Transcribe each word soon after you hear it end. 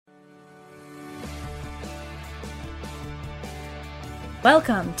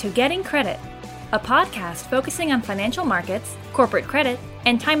Welcome to Getting Credit, a podcast focusing on financial markets, corporate credit,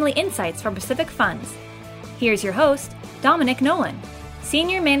 and timely insights from Pacific Funds. Here's your host, Dominic Nolan,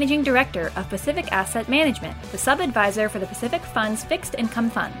 Senior Managing Director of Pacific Asset Management, the sub-advisor for the Pacific Funds Fixed Income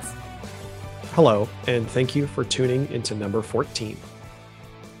Funds. Hello, and thank you for tuning into number 14.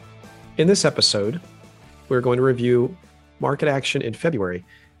 In this episode, we're going to review market action in February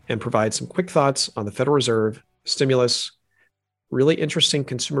and provide some quick thoughts on the Federal Reserve, stimulus, really interesting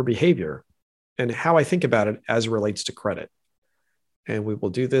consumer behavior, and how I think about it as it relates to credit. And we will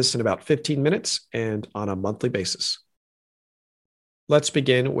do this in about 15 minutes and on a monthly basis. Let's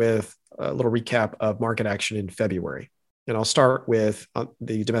begin with a little recap of market action in February. And I'll start with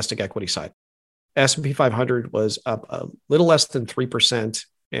the domestic equity side. S&P 500 was up a little less than 3%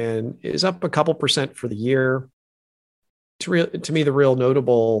 and is up a couple percent for the year. To me, the real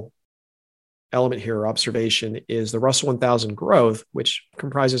notable element here, observation, is the Russell 1000 growth, which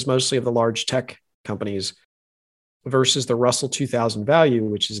comprises mostly of the large tech companies, versus the Russell 2000 value,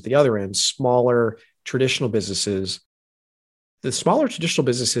 which is at the other end, smaller traditional businesses. The smaller traditional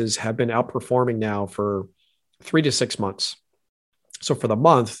businesses have been outperforming now for 3 to 6 months. So for the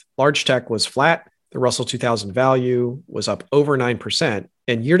month, large tech was flat. The Russell 2000 value was up over 9%.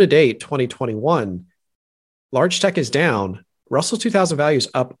 And year to date, 2021, large tech is down. Russell 2000 value is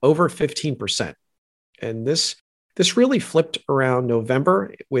up over 15%. And this really flipped around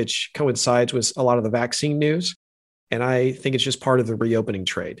November, which coincides with a lot of the vaccine news. And I think it's just part of the reopening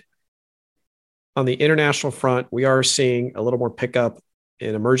trade. On the international front, we are seeing a little more pickup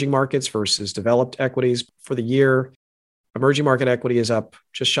in emerging markets versus developed equities for the year. Emerging market equity is up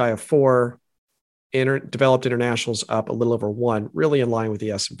just shy of 4. Developed internationals up a little over 1, really in line with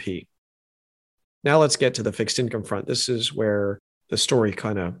the S&P. Now let's get to the fixed income front. This is where the story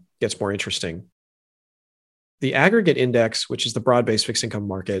kind of gets more interesting. The aggregate index, which is the broad-based fixed income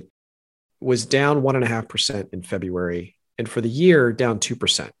market, was down 1.5% in February. And for the year, down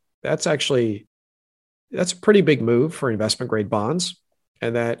 2%. That's a pretty big move for investment grade bonds.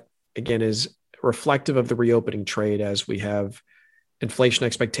 And that, again, is reflective of the reopening trade as we have inflation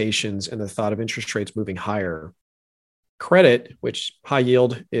expectations and the thought of interest rates moving higher. Credit, which high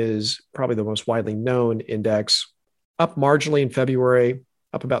yield is probably the most widely known index, up marginally in February,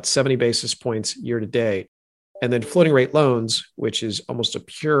 up about 70 basis points year to date. And then floating rate loans, which is almost a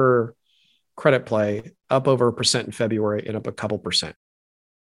pure credit play, up over 1% in February and up a couple percent.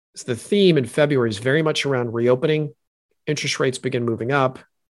 So the theme in February is very much around reopening. Interest rates begin moving up.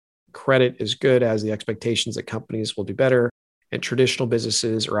 Credit is good as the expectations that companies will do better, and traditional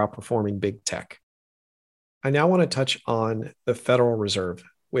businesses are outperforming big tech. I now want to touch on the Federal Reserve,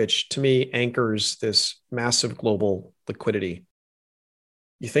 which to me anchors this massive global liquidity.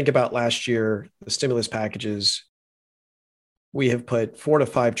 You think about last year, the stimulus packages, we have put $4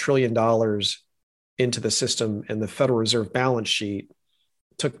 to $5 trillion into the system, and the Federal Reserve balance sheet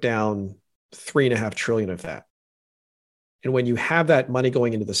took down $3.5 trillion of that. And when you have that money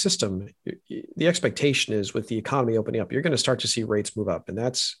going into the system, the expectation is with the economy opening up, you're going to start to see rates move up. And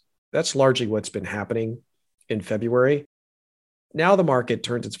that's largely what's been happening in February. Now the market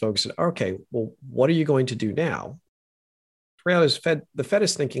turns its focus and, okay, well, what are you going to do now? The reality is the Fed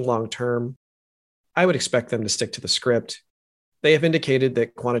is thinking long term. I would expect them to stick to the script. They have indicated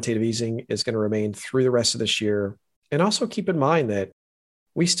that quantitative easing is going to remain through the rest of this year. And also keep in mind that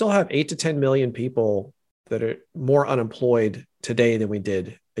we still have 8 to 10 million people that are more unemployed today than we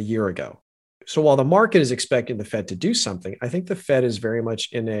did a year ago. So while the market is expecting the Fed to do something, I think the Fed is very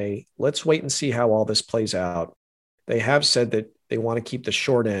much in a, let's wait and see how all this plays out. They have said that they want to keep the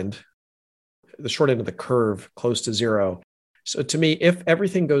short end of the curve close to zero. So to me, if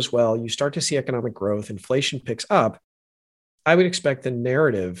everything goes well, you start to see economic growth, inflation picks up, I would expect the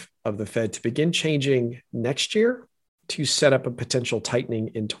narrative of the Fed to begin changing next year to set up a potential tightening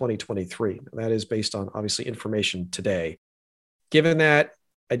in 2023. And that is based on, obviously, information today. Given that,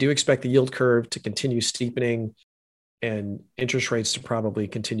 I do expect the yield curve to continue steepening and interest rates to probably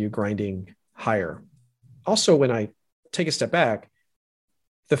continue grinding higher. Also, when I take a step back,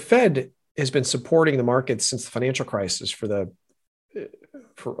 the Fed has been supporting the markets since the financial crisis for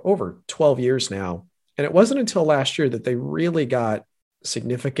over 12 years now. And it wasn't until last year that they really got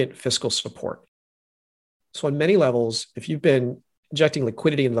significant fiscal support. So on many levels, if you've been injecting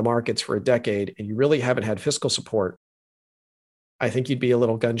liquidity into the markets for a decade and you really haven't had fiscal support, I think you'd be a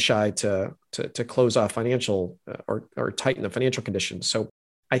little gun shy to close off financial or tighten the financial conditions. So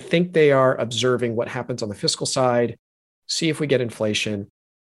I think they are observing what happens on the fiscal side, see if we get inflation.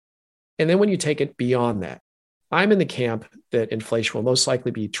 And then when you take it beyond that, I'm in the camp that inflation will most likely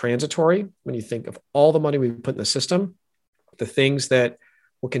be transitory. When you think of all the money we put in the system, the things that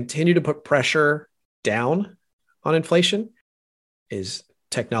will continue to put pressure down on inflation is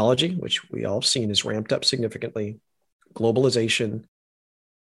technology, which we all have seen is ramped up significantly, globalization,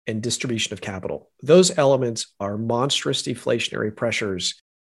 and distribution of capital. Those elements are monstrous deflationary pressures.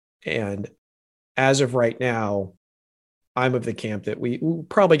 And as of right now, I'm of the camp that we'll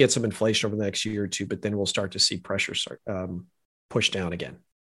probably get some inflation over the next year or two, but then we'll start to see pressure start, push down again.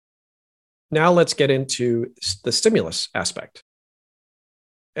 Now let's get into the stimulus aspect.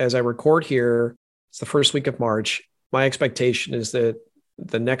 As I record here, it's the first week of March. My expectation is that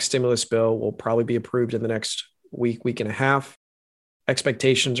the next stimulus bill will probably be approved in the next week and a half.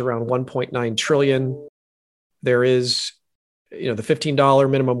 Expectations around 1.9 trillion. There is, the $15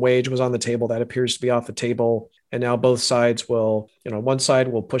 minimum wage was on the table. That appears to be off the table. And now both sides will, one side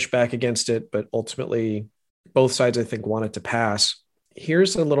will push back against it, but ultimately both sides, I think, want it to pass.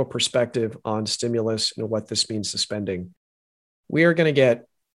 Here's a little perspective on stimulus and what this means to spending. We are going to get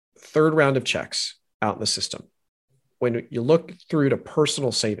third round of checks out in the system. When you look through to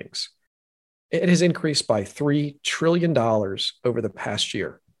personal savings, it has increased by $3 trillion over the past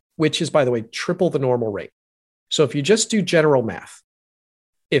year, which is, by the way, triple the normal rate. So if you just do general math,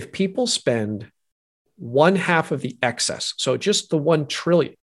 if people spend 1/2 of the excess, so just the 1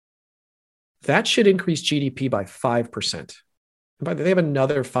 trillion, that should increase GDP by 5%. And by the way, they have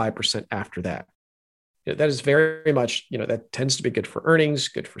another 5% after that. That is very much, that tends to be good for earnings,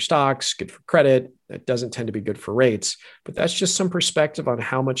 good for stocks, good for credit. That doesn't tend to be good for rates, but that's just some perspective on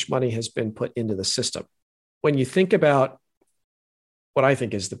how much money has been put into the system. When you think about what I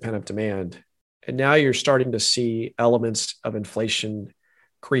think is the pent-up demand, and now you're starting to see elements of inflation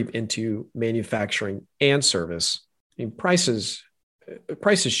creep into manufacturing and service. I mean, prices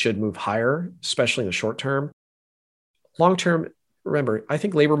should move higher, especially in the short term. Long term, remember, I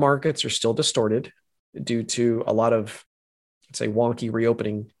think labor markets are still distorted due to a lot of, let's say, wonky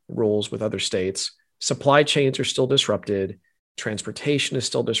reopening rules with other states. Supply chains are still disrupted. Transportation is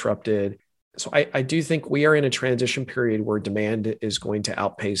still disrupted. So I do think we are in a transition period where demand is going to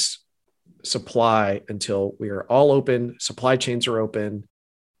outpace supply until we are all open. Supply chains are open.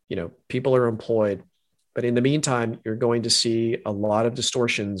 People are employed. But in the meantime, you're going to see a lot of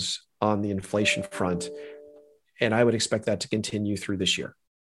distortions on the inflation front. And I would expect that to continue through this year.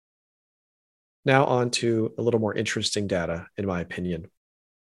 Now on to a little more interesting data, in my opinion.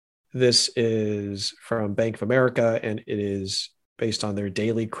 This is from Bank of America, and it is based on their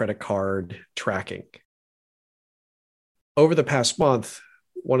daily credit card tracking. Over the past month,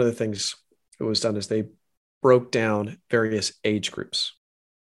 one of the things that was done is they broke down various age groups.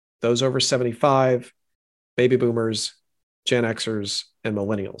 Those over 75, baby boomers, Gen Xers, and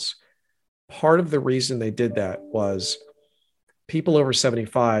millennials. Part of the reason they did that was people over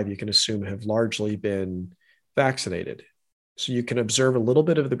 75, you can assume, have largely been vaccinated. So you can observe a little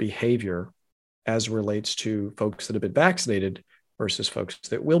bit of the behavior as it relates to folks that have been vaccinated versus folks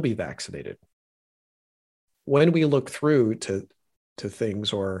that will be vaccinated. When we look through to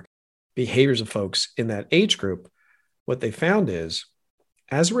things or behaviors of folks in that age group, what they found is,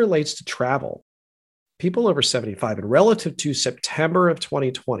 as it relates to travel, people over 75 and relative to September of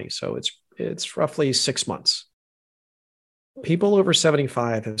 2020, so it's roughly 6 months, people over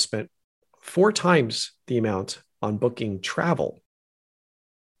 75 have spent 4 times the amount on booking travel,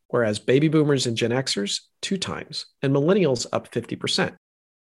 whereas baby boomers and Gen Xers, 2 times, and millennials up 50%.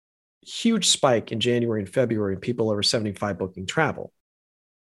 Huge spike in January and February in people over 75 booking travel.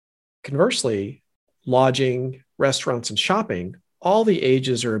 Conversely, lodging, restaurants, and shopping, all the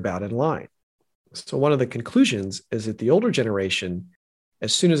ages are about in line. So one of the conclusions is that the older generation,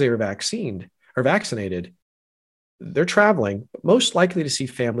 as soon as they were vaccinated, they're traveling, but most likely to see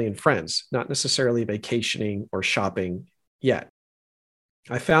family and friends, not necessarily vacationing or shopping yet.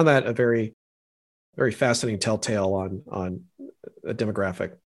 I found that a very, very fascinating telltale on a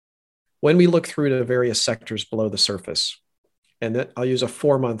demographic. When we look through to various sectors below the surface, and that I'll use a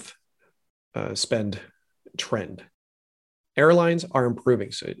 4-month spend trend. Airlines are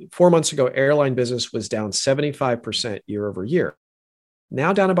improving. So 4 months ago, airline business was down 75% year over year,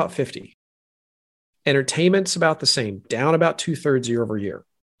 now down about 50%. Entertainment's about the same, down about 2/3 year over year.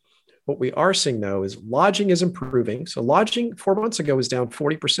 What we are seeing, though, is lodging is improving. So lodging 4 months ago was down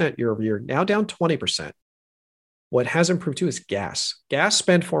 40% year over year, now down 20%. What has improved too is gas. Gas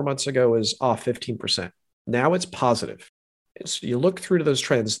spend 4 months ago was off 15%. Now it's positive. So you look through to those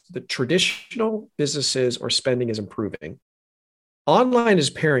trends, the traditional businesses or spending is improving. Online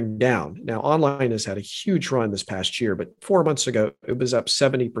is paring down. Now, online has had a huge run this past year, but 4 months ago, it was up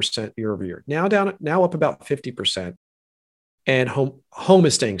 70% year over year. Now up about 50%. And home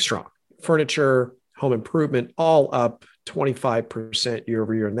is staying strong. Furniture, home improvement, all up 25% year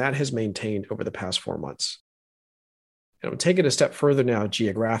over year. And that has maintained over the past 4 months. And I'm taking it a step further now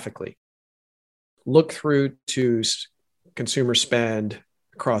geographically. Look through to consumer spend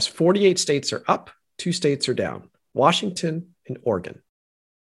across 48 states are up, 2 states are down, Washington and Oregon.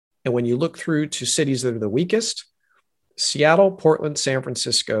 And when you look through to cities that are the weakest, Seattle, Portland, San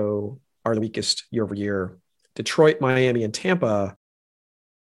Francisco are the weakest year over year. Detroit, Miami, and Tampa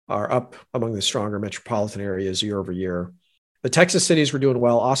are up among the stronger metropolitan areas year over year. The Texas cities were doing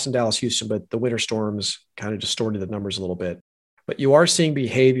well, Austin, Dallas, Houston, but the winter storms kind of distorted the numbers a little bit. But you are seeing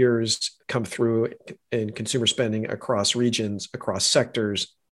behaviors come through in consumer spending across regions, across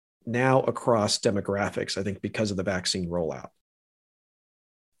sectors, now across demographics, I think because of the vaccine rollout.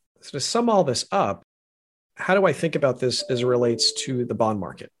 So to sum all this up, how do I think about this as it relates to the bond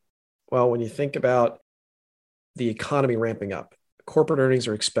market? Well, when you think about the economy ramping up, corporate earnings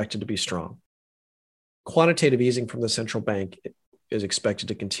are expected to be strong. Quantitative easing from the central bank is expected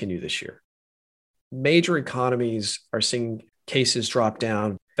to continue this year. Major economies are seeing cases drop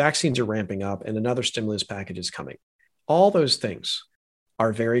down, vaccines are ramping up, and another stimulus package is coming. All those things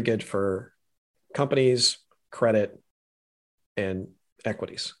are very good for companies, credit, and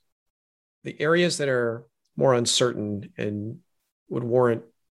equities. The areas that are more uncertain and would warrant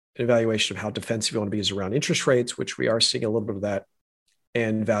an evaluation of how defensive you want to be is around interest rates, which we are seeing a little bit of that,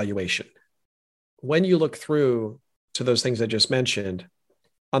 and valuation. When you look through to those things I just mentioned,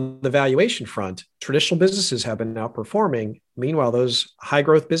 on the valuation front, traditional businesses have been outperforming. Meanwhile, those high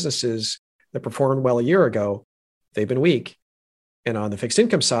growth businesses that performed well a year ago, they've been weak. And on the fixed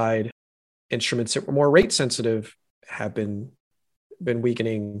income side, instruments that were more rate sensitive have been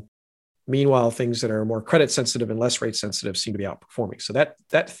weakening. Meanwhile, things that are more credit sensitive and less rate sensitive seem to be outperforming. So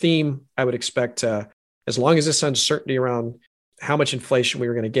that theme, I would expect, as long as this uncertainty around how much inflation we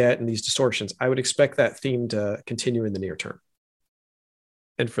were going to get and these distortions, I would expect that theme to continue in the near term.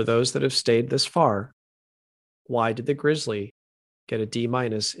 And for those that have stayed this far, why did the Grizzly get a D-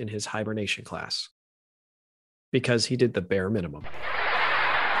 in his hibernation class? Because he did the bare minimum.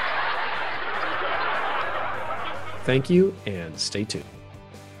 Thank you and stay tuned.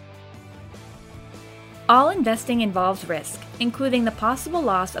 All investing involves risk, including the possible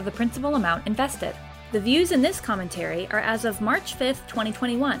loss of the principal amount invested. The views in this commentary are as of March 5th,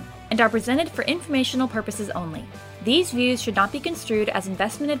 2021, and are presented for informational purposes only. These views should not be construed as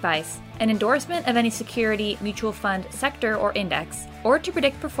investment advice, an endorsement of any security, mutual fund, sector, or index, or to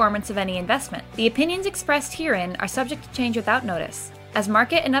predict performance of any investment. The opinions expressed herein are subject to change without notice, as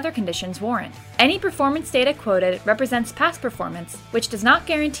market and other conditions warrant. Any performance data quoted represents past performance, which does not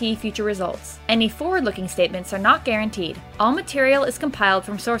guarantee future results. Any forward-looking statements are not guaranteed. All material is compiled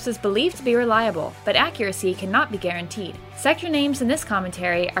from sources believed to be reliable, but accuracy cannot be guaranteed. Sector names in this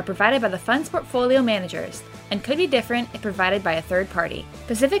commentary are provided by the fund's portfolio managers and could be different if provided by a third party.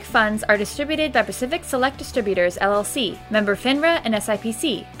 Pacific funds are distributed by Pacific Select Distributors, LLC, member FINRA and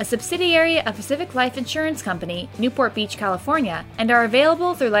SIPC, a subsidiary of Pacific Life Insurance Company, Newport Beach, California, and are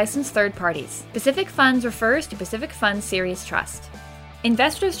available through licensed third parties. Pacific Funds refers to Pacific Funds Series Trust.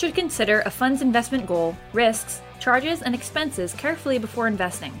 Investors should consider a fund's investment goal, risks, charges, and expenses carefully before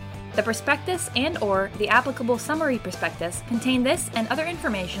investing. The prospectus and/or the applicable summary prospectus contain this and other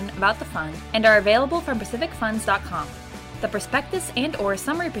information about the fund and are available from pacificfunds.com. The prospectus and/or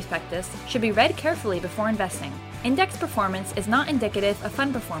summary prospectus should be read carefully before investing. Index performance is not indicative of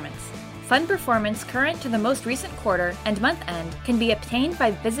fund performance. Fund performance current to the most recent quarter and month end can be obtained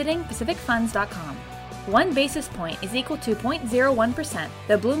by visiting pacificfunds.com. 1 basis point is equal to 0.01%.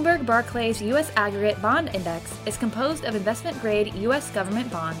 The Bloomberg Barclays U.S. Aggregate Bond Index is composed of investment-grade U.S.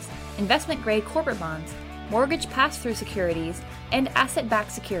 government bonds, investment-grade corporate bonds, mortgage pass-through securities, and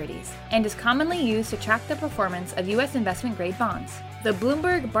asset-backed securities, and is commonly used to track the performance of U.S. investment-grade bonds. The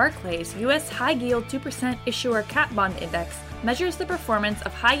Bloomberg Barclays U.S. High-Yield 2% Issuer Cap Bond Index measures the performance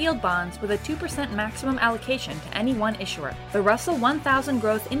of high-yield bonds with a 2% maximum allocation to any one issuer. The Russell 1000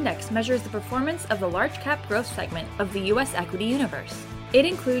 Growth Index measures the performance of the large-cap growth segment of the U.S. equity universe. It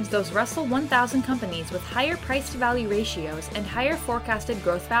includes those Russell 1000 companies with higher price-to-value ratios and higher forecasted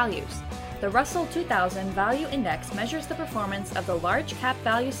growth values. The Russell 2000 Value Index measures the performance of the large-cap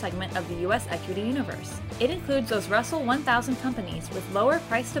value segment of the U.S. equity universe. It includes those Russell 1000 companies with lower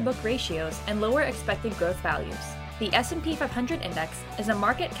price-to-book ratios and lower expected growth values. The S&P 500 Index is a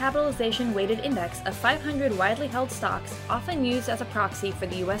market capitalization weighted index of 500 widely held stocks, often used as a proxy for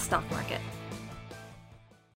the U.S. stock market.